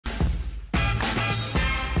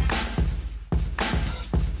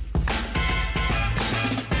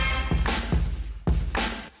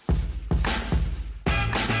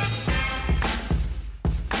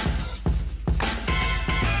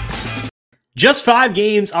Just 5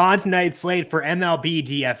 games on tonight's slate for MLB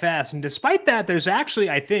DFS. And despite that, there's actually,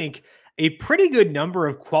 I think, a pretty good number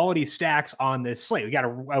of quality stacks on this slate. We got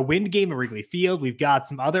a wind game at Wrigley Field. We've got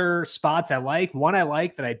some other spots I like. One I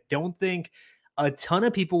like that I don't think a ton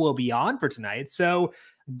of people will be on for tonight. So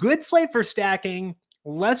good slate for stacking,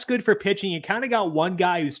 less good for pitching. You kind of got one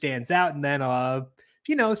guy who stands out, and then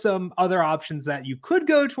some other options that you could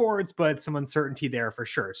go towards, but some uncertainty there for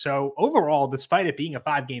sure. So overall, despite it being a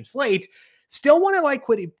 5-game slate, still one I like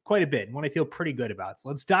quite a bit and one I feel pretty good about. So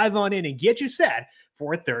let's dive on in and get you set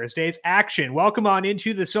for Thursday's action. Welcome on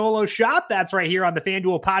into the solo shot. That's right here on the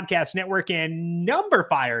FanDuel Podcast Network and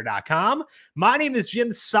numberfire.com. My name is Jim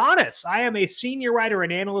Sonis. I am a senior writer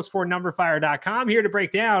and analyst for numberfire.com, here to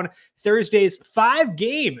break down Thursday's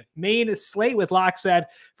 5-game main slate with lock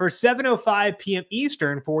set for 7:05 p.m.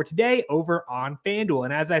 Eastern for today over on FanDuel.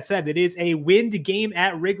 And as I said, it is a wind game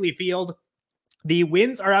at Wrigley Field. The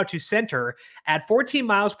winds are out to center at 14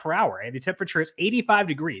 miles per hour, and the temperature is 85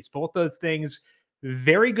 degrees. Both those things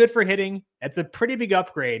very good for hitting. That's a pretty big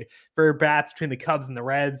upgrade for bats between the Cubs and the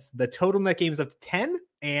Reds. The total in that game is up to 10,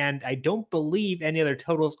 and I don't believe any other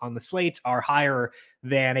totals on the slate are higher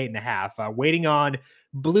than 8.5. Waiting on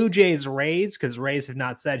Blue Jays Rays, because Rays have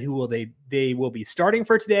not said who they will be starting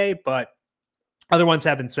for today, but other ones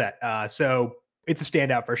have been set. So it's a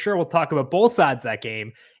standout for sure. We'll talk about both sides of that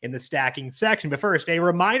game in the stacking section. But first, a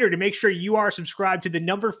reminder to make sure you are subscribed to the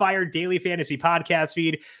Number Fire Daily Fantasy Podcast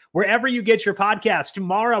feed, wherever you get your podcasts.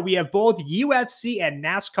 Tomorrow, we have both UFC and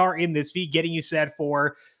NASCAR in this feed, getting you set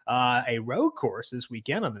for a road course this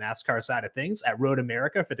weekend on the NASCAR side of things at Road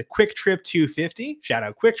America for the Quick Trip 250. Shout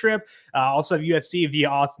out Quick Trip. Also have UFC via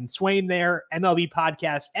Austin Swain there. MLB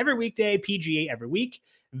podcast every weekday, PGA every week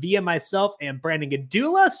via myself and Brandon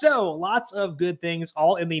Gadula. So lots of good things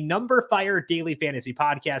all in the Number Fire Daily Fantasy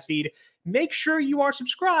Podcast feed. Make sure you are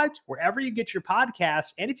subscribed wherever you get your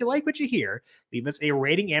podcasts. And if you like what you hear, leave us a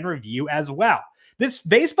rating and review as well. This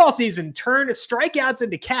baseball season turned strikeouts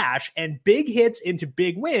into cash and big hits into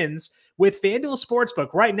big wins with FanDuel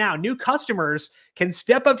Sportsbook. Right now, new customers can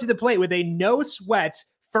step up to the plate with a no-sweat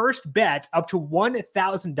first bet up to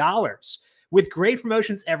 $1,000. With great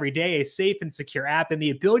promotions every day, a safe and secure app, and the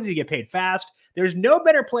ability to get paid fast, there's no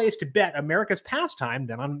better place to bet America's pastime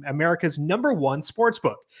than on America's #1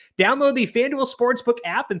 sportsbook. Download the FanDuel Sportsbook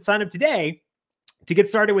app and sign up today to get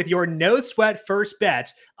started with your no-sweat first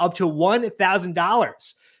bet up to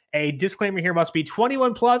 $1,000. A disclaimer here: must be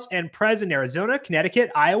 21 plus and present in Arizona,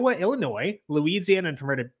 Connecticut, Iowa, Illinois, Louisiana, and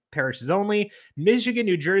permitted parishes only, Michigan,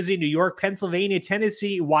 New Jersey, New York, Pennsylvania,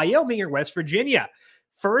 Tennessee, Wyoming, or West Virginia.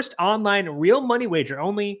 First online real money wager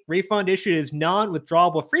only. Refund issued as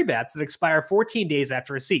non-withdrawable free bets that expire 14 days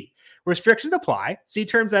after receipt. Restrictions apply. See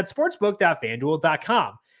terms at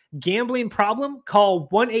sportsbook.fanduel.com. Gambling problem? Call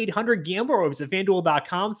 1-800-GAMBLER or visit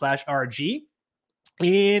fanduel.com/RG.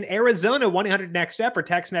 In Arizona, 1-800-NEXT-STEP or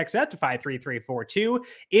text NEXT-STEP to 53342.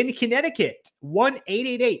 In Connecticut,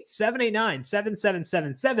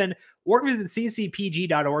 1-888-789-7777 or visit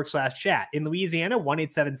ccpg.org/chat. In Louisiana,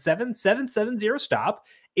 1-877-770-STOP.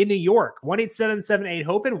 In New York,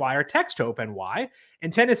 1-877-8-HOPE-NY or text HOPE-NY. In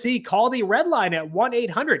Tennessee, call the red line at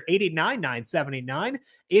 1-800-889-9789.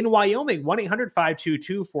 In Wyoming,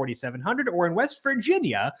 1-800-522-4700. Or in West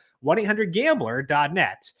Virginia,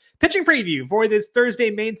 1-800-GAMBLER.net. Pitching preview for this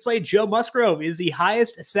Thursday main slate: Joe Musgrove is the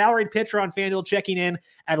highest salaried pitcher on FanDuel, checking in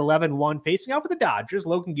at 11-1, facing off with the Dodgers.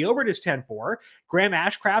 Logan Gilbert is 10-4. Graham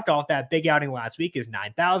Ashcraft, off that big outing last week, is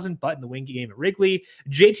 9,000, but in the wing game at Wrigley.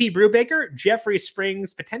 JT Brubaker, Jeffrey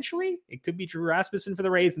Springs, potentially. It could be Drew Rasmussen for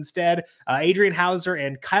the Rays instead. Adrian Hauser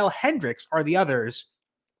and Kyle Hendricks are the others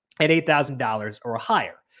at $8,000 or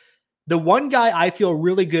higher. The one guy I feel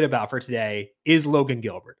really good about for today is Logan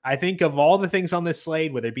Gilbert. I think of all the things on this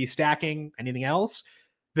slate, whether it be stacking, anything else,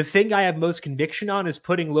 the thing I have most conviction on is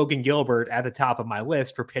putting Logan Gilbert at the top of my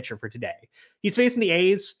list for pitcher for today. He's facing the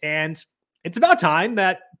A's, and it's about time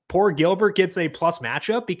that poor Gilbert gets a plus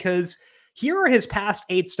matchup, because here are his past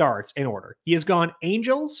 8 starts in order. He has gone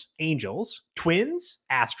Angels, Twins,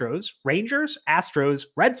 Astros, Rangers, Astros,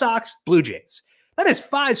 Red Sox, Blue Jays. That is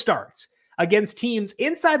 5 starts against teams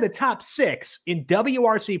inside the top 6 in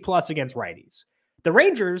WRC plus against righties. The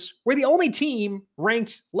Rangers were the only team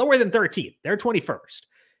ranked lower than 13th. They're 21st.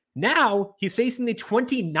 Now he's facing the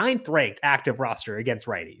 29th ranked active roster against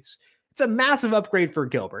righties. It's a massive upgrade for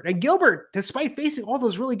Gilbert. And Gilbert, despite facing all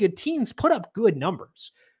those really good teams, put up good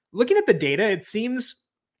numbers. Looking at the data, it seems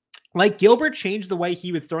like Gilbert changed the way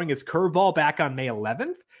he was throwing his curveball back on May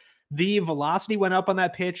 11th. The velocity went up on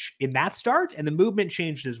that pitch in that start, and the movement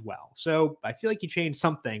changed as well. So I feel like he changed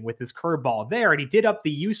something with his curveball there, and he did up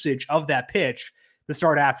the usage of that pitch the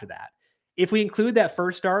start after that. If we include that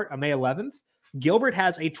first start on May 11th, Gilbert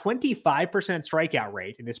has a 25% strikeout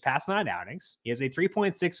rate in his past 9 outings. He has a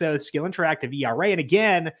 3.60 skill interactive ERA. And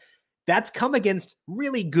again, that's come against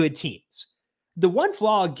really good teams. The one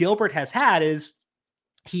flaw Gilbert has had is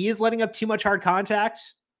he is letting up too much hard contact.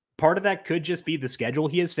 Part of that could just be the schedule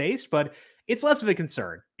he has faced, but it's less of a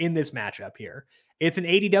concern in this matchup here. It's an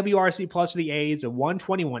 80 WRC plus for the A's, a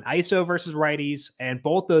 121 ISO versus righties, and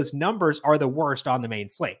both those numbers are the worst on the main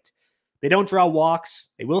slate. They don't draw walks.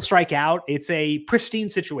 They will strike out. It's a pristine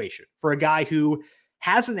situation for a guy who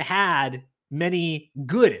hasn't had many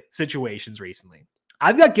good situations recently.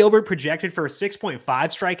 I've got Gilbert projected for 6.5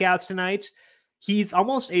 strikeouts tonight. He's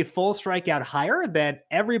almost a full strikeout higher than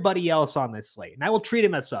everybody else on this slate. And I will treat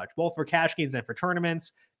him as such, both for cash games and for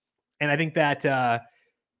tournaments. And I think that,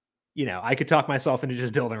 I could talk myself into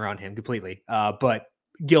just building around him completely. But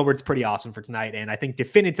Gilbert's pretty awesome for tonight, and I think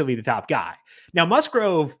definitively the top guy. Now,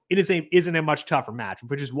 Musgrove isn't a much tougher match,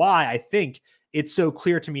 which is why I think it's so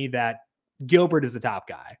clear to me that Gilbert is the top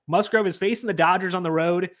guy. Musgrove is facing the Dodgers on the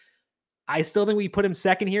road. I still think we put him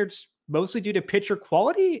second here, just mostly due to pitcher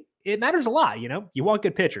quality. It matters a lot, You want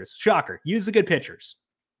good pitchers. Shocker. Use the good pitchers.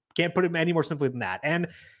 Can't put him any more simply than that. And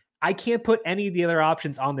I can't put any of the other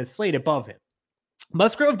options on this slate above him.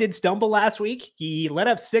 Musgrove did stumble last week. He let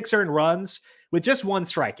up 6 earned runs with just 1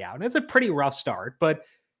 strikeout. And it's a pretty rough start, but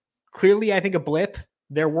clearly I think a blip.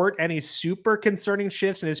 There weren't any super concerning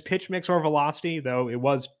shifts in his pitch mix or velocity, though it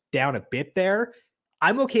was down a bit there.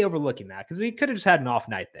 I'm okay overlooking that because he could have just had an off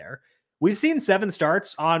night there. We've seen 7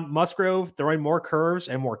 starts on Musgrove throwing more curves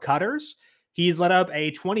and more cutters. He's let up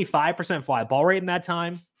a 25% fly ball rate in that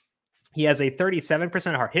time. He has a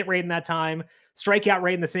 37% hard hit rate in that time. Strikeout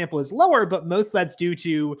rate in the sample is lower, but most of that's due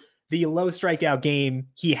to the low strikeout game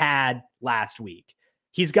he had last week.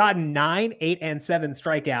 He's gotten 9, 8, and 7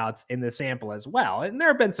 strikeouts in the sample as well. And there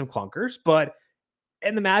have been some clunkers,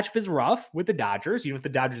 and the matchup is rough with the Dodgers, with the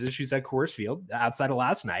Dodgers issues at Coors Field outside of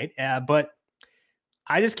last night. But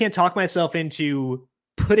I just can't talk myself into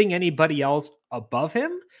putting anybody else above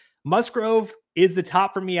him. Musgrove is the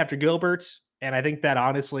top for me after Gilbert. And I think that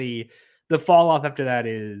honestly, the fall off after that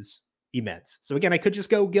is immense. So again, I could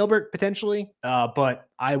just go Gilbert potentially, but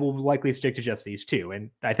I will likely stick to just these 2.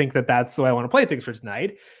 And I think that that's the way I want to play things for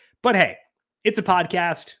tonight. But hey, it's a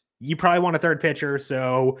podcast. You probably want a third pitcher.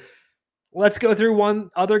 So let's go through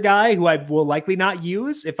one other guy who I will likely not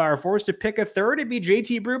use. If I were forced to pick a third, it'd be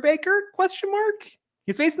JT Brubaker, ?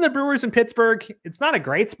 He's facing the Brewers in Pittsburgh. It's not a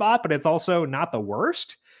great spot, but it's also not the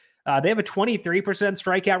worst. They have a 23%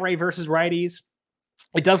 strikeout rate versus righties.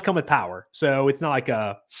 It does come with power, so it's not like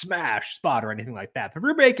a smash spot or anything like that. But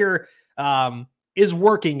Brubaker is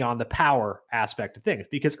working on the power aspect of things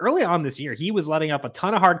because early on this year, he was letting up a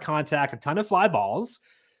ton of hard contact, a ton of fly balls.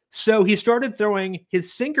 So he started throwing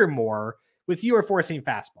his sinker more with fewer four-seam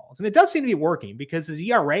fastballs. And it does seem to be working because his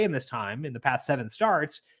ERA in this time, in the past 7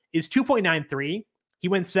 starts, is 2.93. He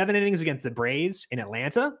went 7 innings against the Braves in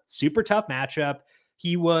Atlanta. Super tough matchup.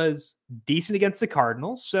 He was decent against the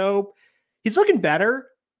Cardinals. So he's looking better.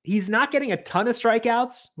 He's not getting a ton of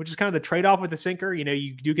strikeouts, which is kind of the trade-off with the sinker.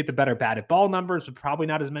 You do get the better batted ball numbers, but probably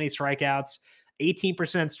not as many strikeouts. 18%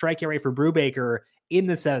 strikeout rate for Brubaker in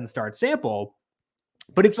the 7-start sample.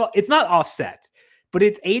 But it's not offset. But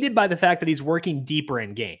it's aided by the fact that he's working deeper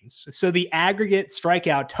in games. So the aggregate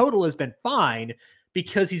strikeout total has been fine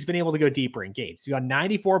because he's been able to go deeper in games. He's gone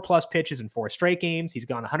 94 plus pitches in 4 straight games. He's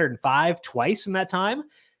gone 105 twice in that time.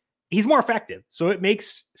 He's more effective. So it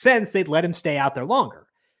makes sense they'd let him stay out there longer.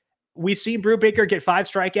 We've seen Brubaker get 5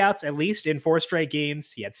 strikeouts at least in 4 straight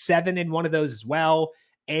games. He had 7 in one of those as well.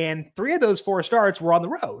 And 3 of those 4 starts were on the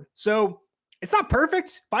road. So it's not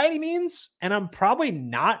perfect by any means. And I'm probably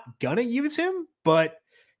not going to use him, but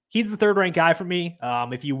he's the 3rd-ranked guy for me.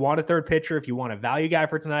 If you want a third pitcher, if you want a value guy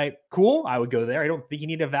for tonight, cool. I would go there. I don't think you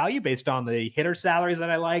need a value based on the hitter salaries that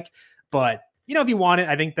I like. But, if you want it,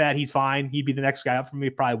 I think that he's fine. He'd be the next guy up for me.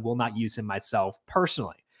 Probably will not use him myself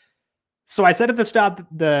personally. So I said at the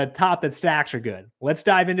top that stacks are good. Let's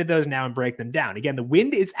dive into those now and break them down. Again, the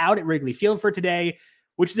wind is out at Wrigley Field for today,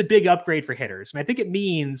 which is a big upgrade for hitters. And I think it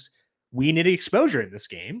means we need exposure in this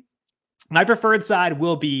game. My preferred side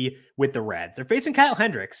will be with the Reds. They're facing Kyle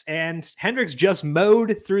Hendricks, and Hendricks just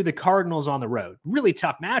mowed through the Cardinals on the road. Really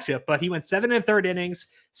tough matchup, but he went 7 1/3 innings,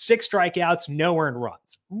 6 strikeouts, no earned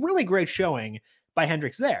runs. Really great showing by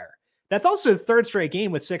Hendricks there. That's also his 3rd straight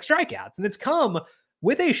game with 6 strikeouts, and it's come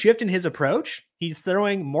with a shift in his approach. He's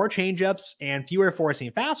throwing more changeups and fewer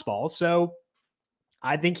four-seam fastballs, so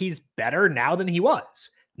I think he's better now than he was.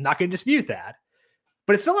 I'm not going to dispute that,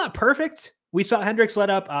 but it's still not perfect. We saw Hendricks let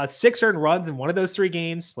up 6 earned runs in one of those 3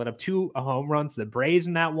 games, let up 2 home runs to the Braves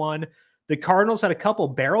in that one. The Cardinals had a couple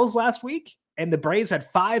barrels last week, and the Braves had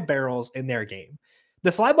 5 barrels in their game.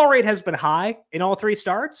 The fly ball rate has been high in all 3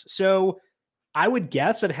 starts, so I would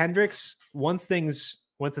guess that Hendricks, once the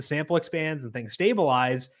sample expands and things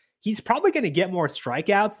stabilize, he's probably going to get more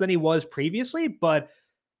strikeouts than he was previously,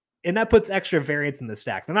 and that puts extra variance in the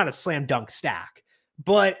stack. They're not a slam dunk stack,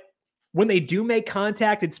 but when they do make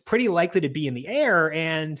contact, it's pretty likely to be in the air.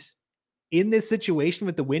 And in this situation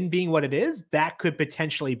with the wind being what it is, that could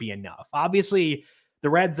potentially be enough. Obviously, the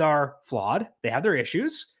Reds are flawed. They have their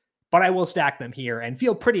issues, but I will stack them here and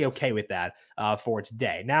feel pretty okay with that for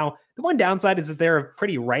today. Now, the one downside is that they're a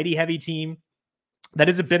pretty righty heavy team. That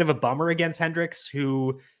is a bit of a bummer against Hendricks,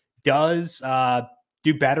 who does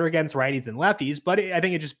do better against righties and lefties, but I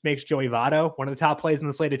think it just makes Joey Votto one of the top plays in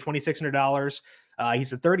the slate at $2,600.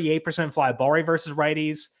 He's a 38% fly ball rate versus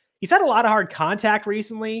righties. He's had a lot of hard contact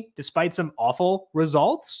recently, despite some awful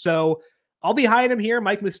results. So I'll be high on him here.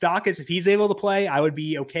 Mike Moustakas, if he's able to play, I would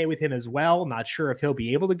be okay with him as well. Not sure if he'll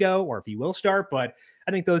be able to go or if he will start, but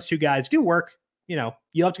I think those 2 guys do work. You'll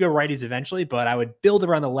have to go righties eventually, but I would build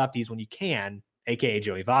around the lefties when you can, aka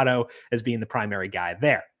Joey Votto, as being the primary guy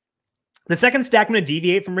there. The second stack, I'm going to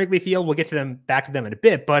deviate from Wrigley Field. We'll get to back to them in a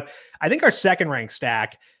bit, but I think our second ranked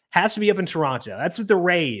stack has to be up in Toronto. That's with the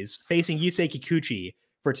Rays facing Yusei Kikuchi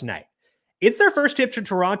for tonight. It's their first trip to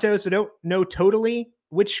Toronto, so don't know totally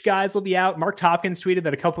which guys will be out. Mark Hopkins tweeted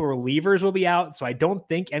that a couple of relievers will be out, so I don't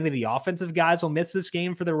think any of the offensive guys will miss this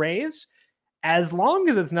game for the Rays. As long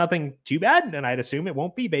as it's nothing too bad, and I'd assume it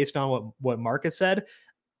won't be based on what Marcus said,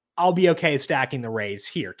 I'll be okay stacking the Rays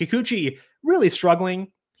here. Kikuchi really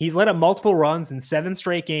struggling. He's let up multiple runs in 7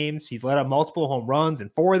 straight games. He's let up multiple home runs in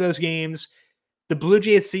 4 of those games. The Blue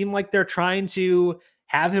Jays seem like they're trying to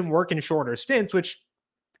have him work in shorter stints, which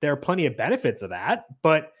there are plenty of benefits of that,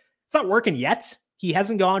 but it's not working yet. He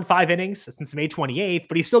hasn't gone 5 innings since May 28th,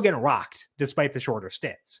 but he's still getting rocked despite the shorter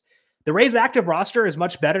stints. The Rays' active roster is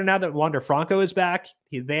much better now that Wander Franco is back.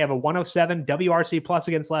 They have a 107 WRC plus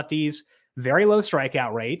against lefties, very low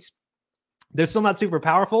strikeout rate. They're still not super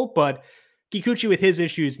powerful, but Kikuchi with his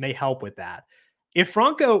issues may help with that. If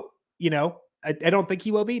Franco, I don't think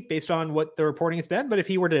he will be based on what the reporting has been, but if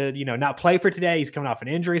he were to, not play for today, he's coming off an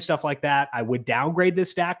injury, stuff like that, I would downgrade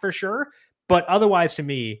this stack for sure. But otherwise, to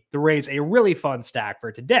me, the Rays a really fun stack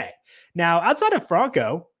for today. Now, outside of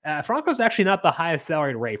Franco, Franco's actually not the highest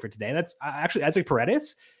salaried rate for today. That's actually Isaac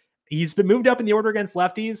Paredes. He's been moved up in the order against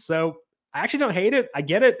lefties, so I actually don't hate it. I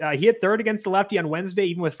get it. He hit 3rd against the lefty on Wednesday,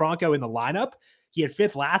 even with Franco in the lineup. He had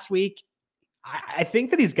 5th last week. I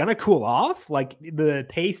think that he's going to cool off. Like, the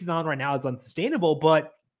pace he's on right now is unsustainable,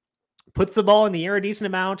 but puts the ball in the air a decent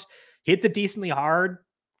amount, hits it decently hard.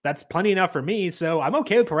 That's plenty enough for me. So I'm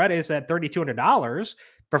okay with Paredes at $3,200.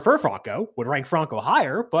 Prefer Franco, would rank Franco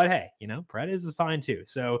higher, but hey, Paredes is fine too.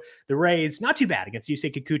 So the Rays, not too bad against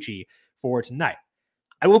Yusei Kikuchi for tonight.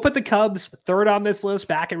 I will put the Cubs 3rd on this list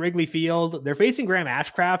back at Wrigley Field. They're facing Graham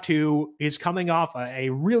Ashcraft, who is coming off a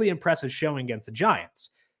really impressive showing against the Giants.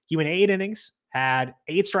 He went 8 innings, had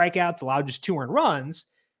 8 strikeouts, allowed just 2 earned runs.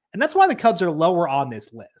 And that's why the Cubs are lower on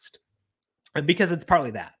this list, because it's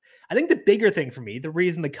partly that. I think the bigger thing for me, the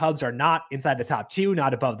reason the Cubs are not inside the top 2,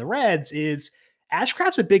 not above the Reds, is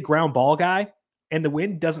Ashcraft's a big ground ball guy, and the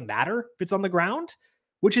wind doesn't matter if it's on the ground,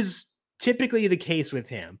 which is typically the case with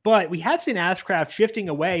him. But we have seen Ashcraft shifting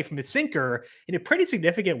away from his sinker in a pretty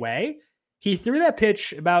significant way. He threw that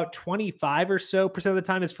pitch about 25 or so percent of the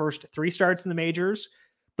time his first 3 starts in the majors,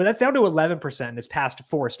 but that's down to 11% in his past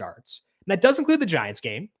 4 starts. And that does include the Giants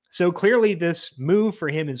game. So clearly this move for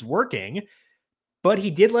him is working, but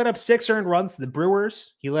he did let up 6 earned runs to the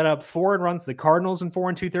Brewers. He let up 4 earned runs to the Cardinals in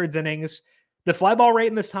 4 2/3 innings. The fly ball rate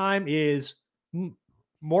in this time is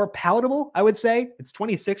more palatable, I would say. It's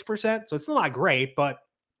 26%, so it's still not great, but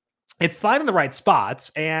it's fine in the right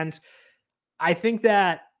spots. And I think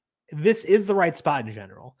that this is the right spot in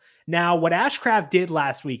general. Now, what Ashcraft did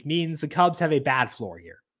last week means the Cubs have a bad floor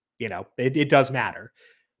here. It does matter.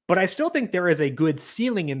 But I still think there is a good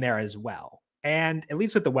ceiling in there as well. And at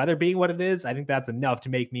least with the weather being what it is, I think that's enough to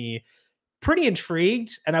make me pretty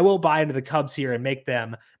intrigued. And I will buy into the Cubs here and make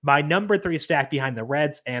them my number 3 stack behind the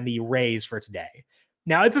Reds and the Rays for today.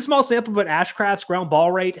 Now, it's a small sample, but Ashcraft's ground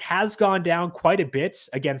ball rate has gone down quite a bit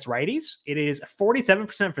against righties. It is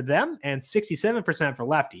 47% for them and 67% for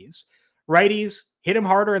lefties. Righties hit him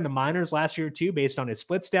harder in the minors last year too, based on his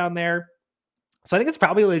splits down there. So I think it's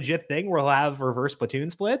probably a legit thing where he'll have reverse platoon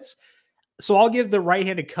splits. So I'll give the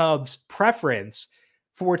right-handed Cubs preference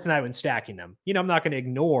for tonight when stacking them. I'm not going to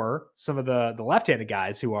ignore some of the left-handed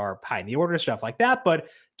guys who are high in the order, stuff like that, but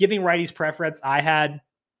giving righties preference, I had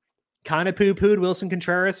kind of poo-pooed Wilson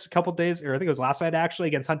Contreras a couple days, or I think it was last night actually,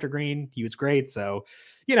 against Hunter Green. He was great. So,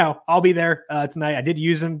 I'll be there tonight. I did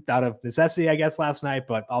use him out of necessity, I guess, last night,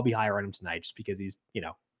 but I'll be higher on him tonight just because he's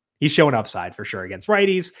showing upside for sure against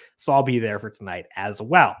righties. So I'll be there for tonight as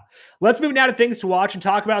well. Let's move now to things to watch and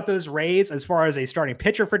talk about those Rays as far as a starting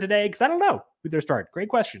pitcher for today, because I don't know who they're starting. Great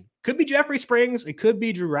question. Could be Jeffrey Springs. It could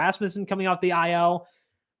be Drew Rasmussen coming off the IL.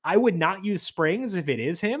 I would not use Springs if it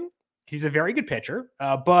is him. He's a very good pitcher,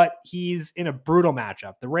 but he's in a brutal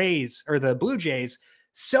matchup. The Rays or the Blue Jays,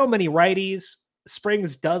 so many righties.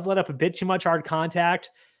 Springs does let up a bit too much hard contact.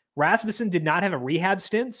 Rasmussen did not have a rehab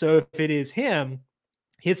stint, so if it is him,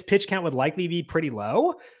 his pitch count would likely be pretty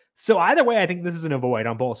low. So either way, I think this is an avoid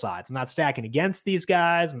on both sides. I'm not stacking against these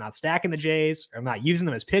guys. I'm not stacking the Jays. I'm not using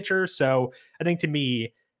them as pitchers. So I think to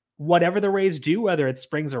me, whatever the Rays do, whether it's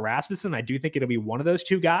Springs or Rasmussen, I do think it'll be one of those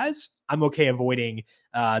two guys. I'm okay avoiding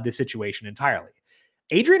this situation entirely.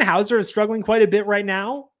 Adrian Hauser is struggling quite a bit right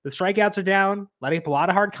now. The strikeouts are down, letting up a lot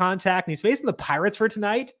of hard contact, and he's facing the Pirates for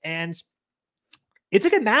tonight. And it's a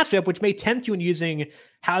good matchup, which may tempt you in using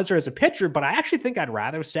Hauser as a pitcher, but I actually think I'd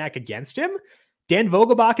rather stack against him. Dan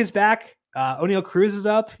Vogelbach is back. O'Neill Cruz is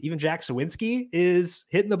up. Even Jack Sawinski is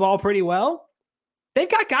hitting the ball pretty well. They've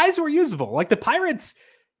got guys who are usable. Like the Pirates,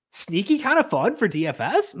 sneaky kind of fun for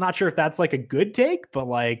DFS. I'm not sure if that's like a good take,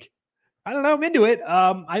 but I don't know. I'm into it.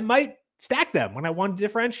 I might stack them when I want to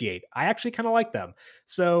differentiate. I actually kind of like them.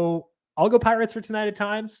 So I'll go Pirates for tonight at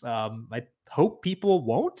times. I hope people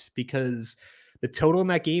won't, because the total in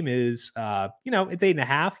that game is, it's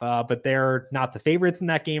 8.5, but they're not the favorites in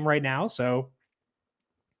that game right now. So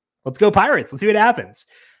let's go Pirates. Let's see what happens.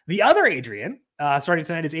 The other Adrian starting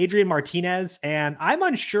tonight is Adrian Martinez, and I'm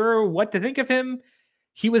unsure what to think of him.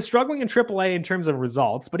 He was struggling in AAA in terms of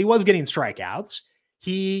results, but he was getting strikeouts.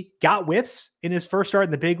 He got whiffs in his first start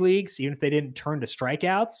in the big leagues, even if they didn't turn to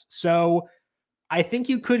strikeouts. So I think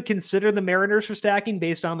you could consider the Mariners for stacking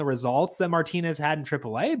based on the results that Martinez had in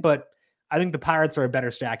AAA, but I think the Pirates are a better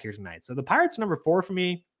stack here tonight. So the Pirates number 4 for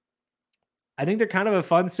me. I think they're kind of a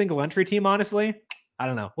fun single entry team, honestly. I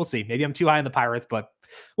don't know. We'll see. Maybe I'm too high on the Pirates, but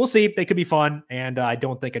we'll see. They could be fun, and I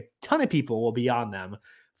don't think a ton of people will be on them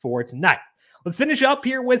for tonight. Let's finish up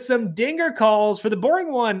here with some dinger calls. For the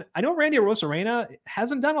boring one, I know Randy Arozarena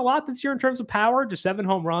hasn't done a lot this year in terms of power, just 7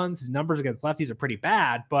 home runs. His numbers against lefties are pretty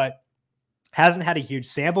bad, but hasn't had a huge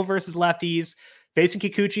sample versus lefties. Facing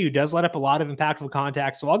Kikuchi, who does let up a lot of impactful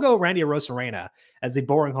contact. So I'll go Randy Arozarena as a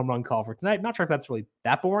boring home run call for tonight. I'm not sure if that's really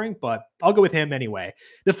that boring, but I'll go with him anyway.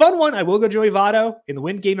 The fun one, I will go Joey Votto in the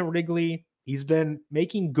wind game at Wrigley. He's been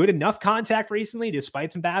making good enough contact recently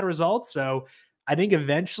despite some bad results. So I think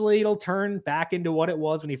eventually it'll turn back into what it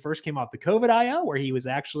was when he first came off the COVID IL, where he was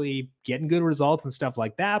actually getting good results and stuff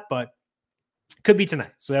like that. But could be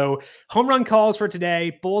tonight. So home run calls for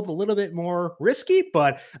today, both a little bit more risky,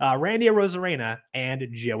 but Randy Arozarena and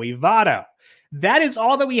Joey Votto. That is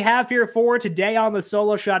all that we have here for today on the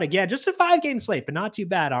solo shot. Again, just a 5-game slate, but not too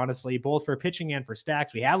bad, honestly, both for pitching and for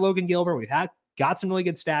stacks. We have Logan Gilbert. We've got some really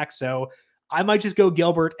good stacks. So I might just go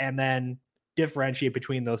Gilbert and then differentiate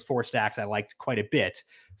between those 4 stacks I liked quite a bit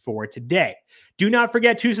for today. Do not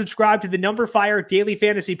forget to subscribe to the Number Fire Daily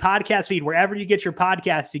Fantasy Podcast feed wherever you get your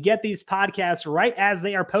podcasts to get these podcasts right as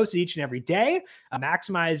they are posted each and every day.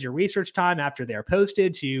 Maximize your research time after they're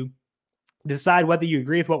posted to decide whether you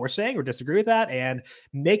agree with what we're saying or disagree with that, and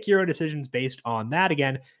make your own decisions based on that.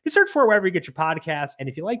 Again, just search for wherever you get your podcasts. And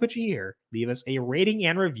if you like what you hear, leave us a rating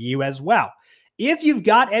and review as well. If you've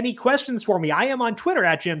got any questions for me, I am on Twitter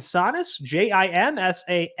at JimSannes,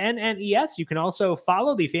 JimSannes. You can also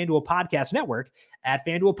follow the FanDuel Podcast Network at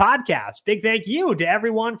FanDuel Podcast. Big thank you to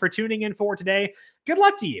everyone for tuning in for today. Good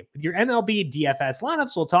luck to you with your MLB DFS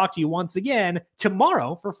lineups. We'll talk to you once again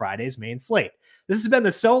tomorrow for Friday's main slate. This has been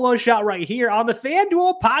the solo shot right here on the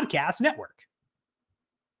FanDuel Podcast Network.